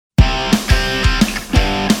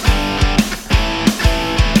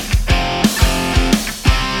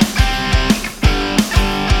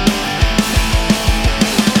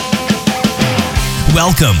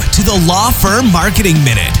Welcome to the Law Firm Marketing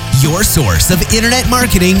Minute, your source of internet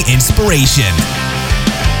marketing inspiration.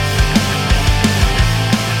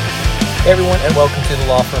 Hey everyone, and welcome to the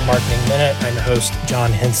Law Firm Marketing Minute. I'm your host,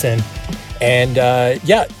 John Henson. And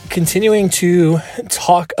continuing to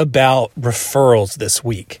talk about referrals this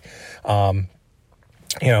week.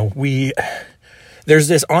 There's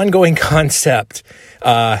this ongoing concept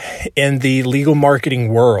in the legal marketing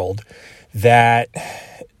world that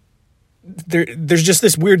there's just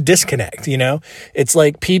this weird disconnect, It's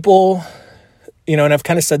like people, and I've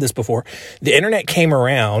kind of said this before, the internet came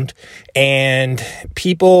around and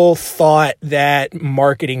people thought that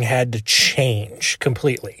marketing had to change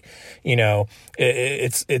completely.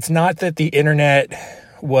 It's not that the internet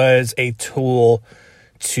was a tool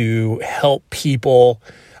to help people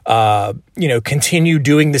continue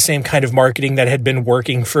doing the same kind of marketing that had been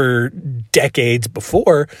working for decades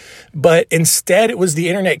before. But instead, it was the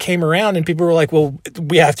internet came around and people were like, well,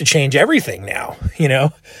 we have to change everything now,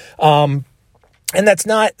 and that's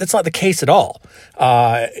not the case at all.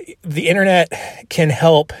 The internet can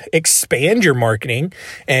help expand your marketing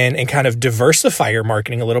and kind of diversify your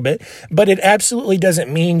marketing a little bit, but it absolutely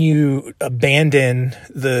doesn't mean you abandon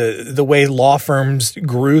the way law firms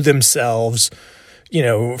grew themselves,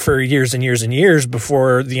 for years and years and years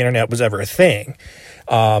before the internet was ever a thing.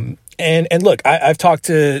 And look, I've talked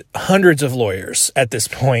to hundreds of lawyers at this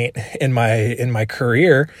point in my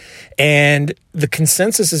career, and the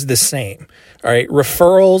consensus is the same. All right.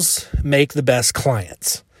 Referrals make the best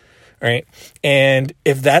clients. All right. And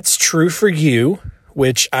if that's true for you,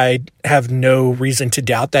 which I have no reason to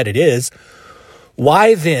doubt that it is,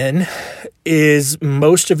 why then is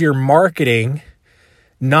most of your marketing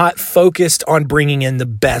not focused on bringing in the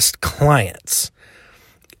best clients?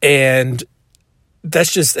 And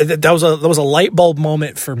that was a light bulb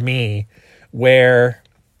moment for me where,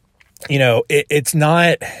 it's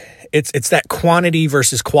that quantity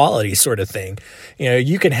versus quality sort of thing.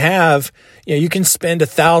 You can spend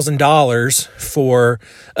 $1,000 for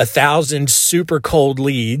 1,000 super cold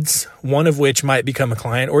leads, one of which might become a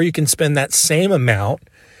client, or you can spend that same amount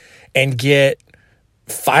and get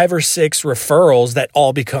 5 or 6 referrals that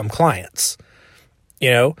all become clients.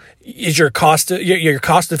 Is your cost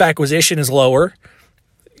of acquisition is lower.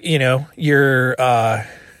 Your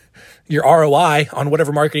ROI on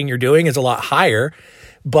whatever marketing you're doing is a lot higher,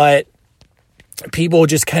 but people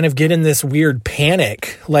just kind of get in this weird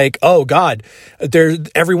panic, like, oh God,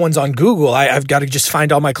 everyone's on Google. I've got to just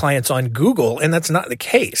find all my clients on Google. And that's not the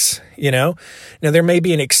case. Now there may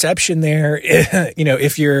be an exception there,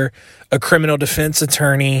 if you're a criminal defense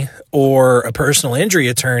attorney or a personal injury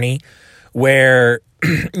attorney where,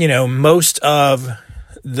 most of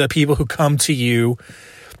the people who come to you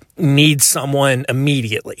need someone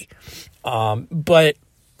immediately. But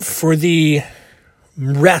for the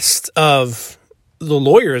rest of the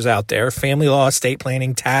lawyers out there, family law, estate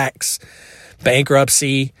planning, tax,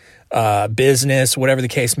 bankruptcy, business, whatever the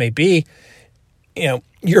case may be,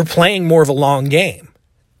 you're playing more of a long game.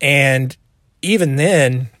 And even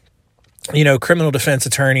then, criminal defense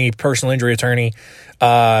attorney, personal injury attorney,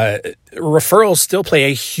 referrals still play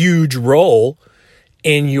a huge role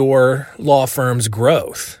in your law firm's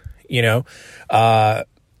growth,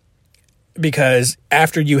 because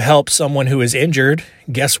after you help someone who is injured,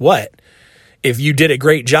 guess what? If you did a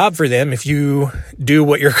great job for them, if you do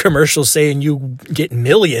what your commercials say and you get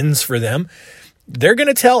millions for them, they're going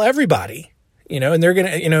to tell everybody, and they're going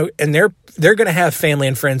to, and they're going to have family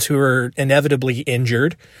and friends who are inevitably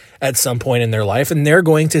injured at some point in their life. And they're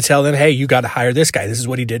going to tell them, hey, you got to hire this guy. This is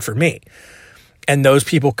what he did for me. And those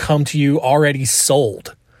people come to you already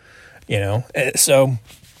sold, So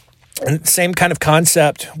and same kind of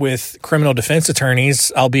concept with criminal defense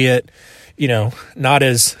attorneys, albeit, not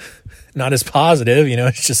as positive,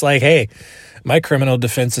 it's just like, hey, my criminal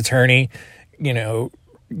defense attorney,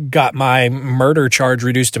 got my murder charge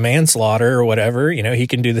reduced to manslaughter or whatever, he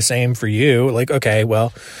can do the same for you. Like, okay,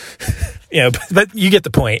 well, but you get the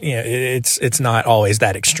point. It's not always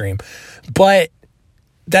that extreme, but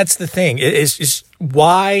that's the thing. It's just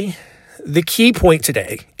why the key point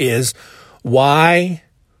today is why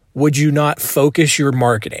would you not focus your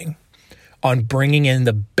marketing on bringing in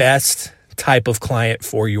the best type of client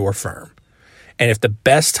for your firm? And if the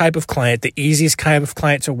best type of client, the easiest kind of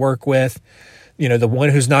client to work with, the one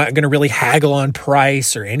who's not going to really haggle on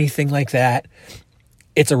price or anything like that,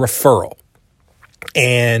 it's a referral.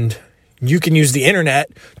 And you can use the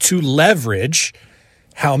internet to leverage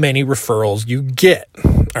how many referrals you get.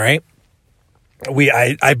 All right.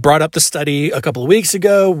 I brought up the study a couple of weeks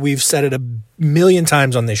ago. We've said it a million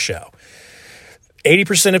times on this show.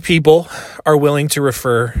 80% of people are willing to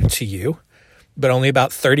refer to you. but only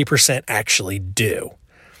about 30% actually do.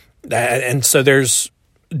 And so there's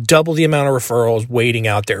double the amount of referrals waiting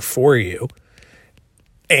out there for you.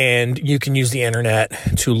 And you can use the internet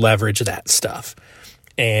to leverage that stuff.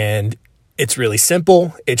 And it's really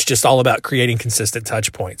simple. It's just all about creating consistent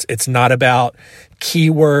touch points. It's not about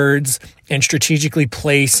keywords and strategically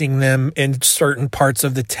placing them in certain parts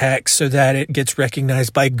of the text so that it gets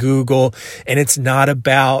recognized by Google. And it's not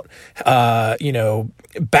about,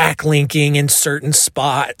 backlinking in certain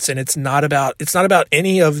spots. And it's not about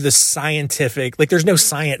any of the scientific, like there's no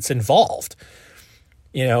science involved,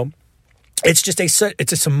 It's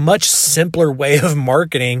just a much simpler way of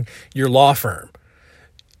marketing your law firm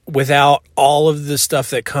without all of the stuff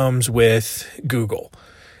that comes with Google.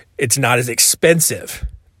 It's not as expensive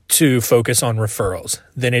to focus on referrals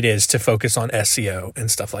than it is to focus on SEO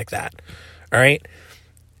and stuff like that. All right.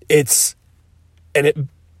 It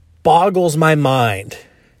boggles my mind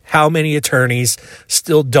how many attorneys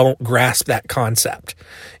still don't grasp that concept,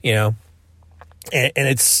 and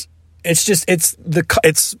it's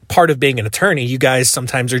part of being an attorney. You guys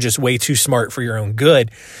sometimes are just way too smart for your own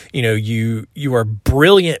good. You are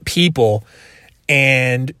brilliant people,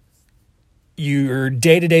 and your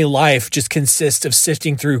day-to-day life just consists of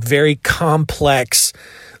sifting through very complex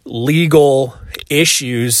legal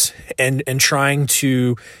issues and trying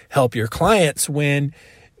to help your clients when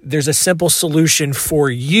there's a simple solution for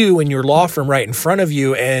you and your law firm right in front of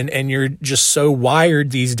you. And you're just so wired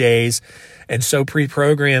these days and so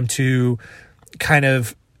pre-programmed to kind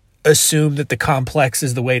of assume that the complex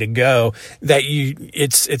is the way to go that you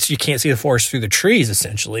can't see the forest through the trees,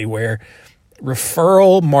 essentially, where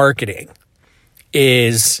referral marketing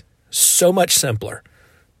is so much simpler,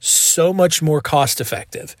 so much more cost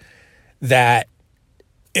effective that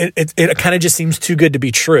it kind of just seems too good to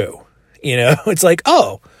be true. It's like,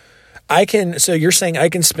 so you're saying I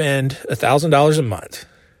can spend $1,000 a month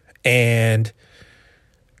and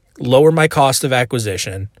lower my cost of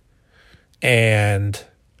acquisition and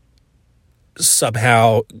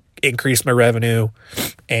somehow increase my revenue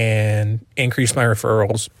and increase my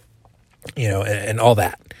referrals, and all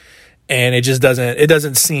that. And it just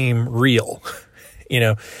doesn't seem real,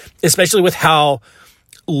 especially with how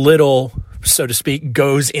little, so to speak,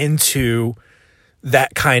 goes into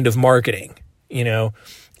that kind of marketing.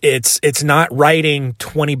 It's not writing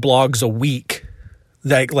 20 blogs a week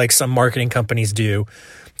like some marketing companies do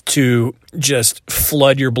to just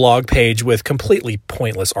flood your blog page with completely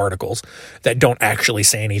pointless articles that don't actually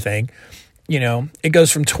say anything. It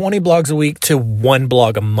goes from 20 blogs a week to 1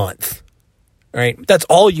 blog a month, right? That's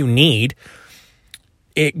all you need.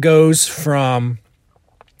 It goes from,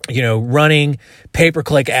 running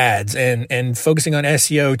pay-per-click ads and focusing on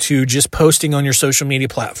SEO to just posting on your social media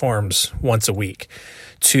platforms once a week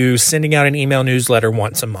to sending out an email newsletter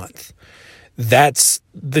once a month. That's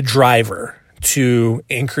the driver to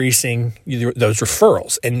increasing those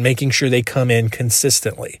referrals and making sure they come in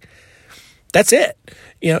consistently. That's it.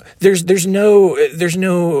 There's no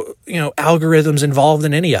algorithms involved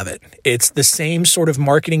in any of it. It's the same sort of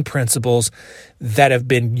marketing principles that have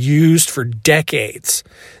been used for decades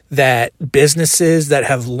that businesses that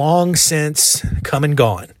have long since come and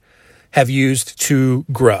gone have used to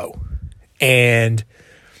grow. And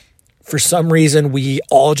for some reason, we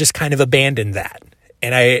all just kind of abandoned that.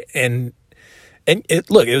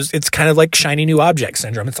 It's kind of like shiny new object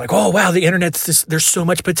syndrome. It's like, oh, wow, the internet's there's so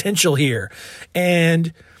much potential here.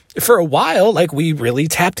 And for a while, we really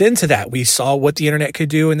tapped into that. We saw what the internet could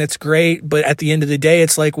do, and that's great. But at the end of the day,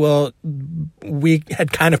 it's like, well, we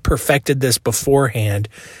had kind of perfected this beforehand.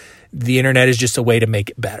 The internet is just a way to make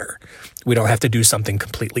it better. We don't have to do something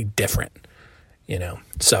completely different,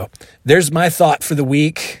 So there's my thought for the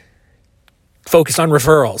week. Focus on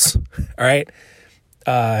referrals. All right.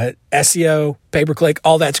 SEO, pay-per-click,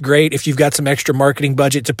 all that's great. If you've got some extra marketing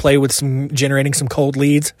budget to play with generating some cold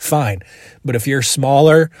leads, fine. But if you're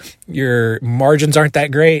smaller, your margins aren't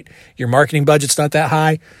that great, your marketing budget's not that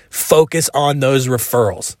high, focus on those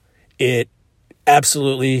referrals. It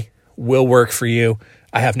absolutely will work for you.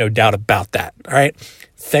 I have no doubt about that. All right.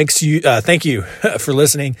 Thank you for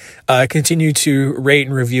listening. Continue to rate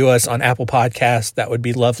and review us on Apple Podcasts. That would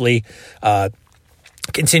be lovely.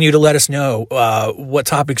 Continue to let us know what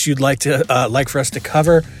topics you'd like for us to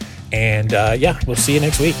cover. And we'll see you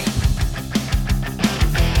next week.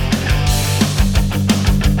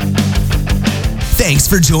 Thanks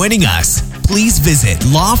for joining us. Please visit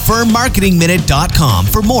lawfirmmarketingminute.com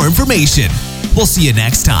for more information. We'll see you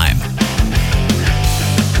next time.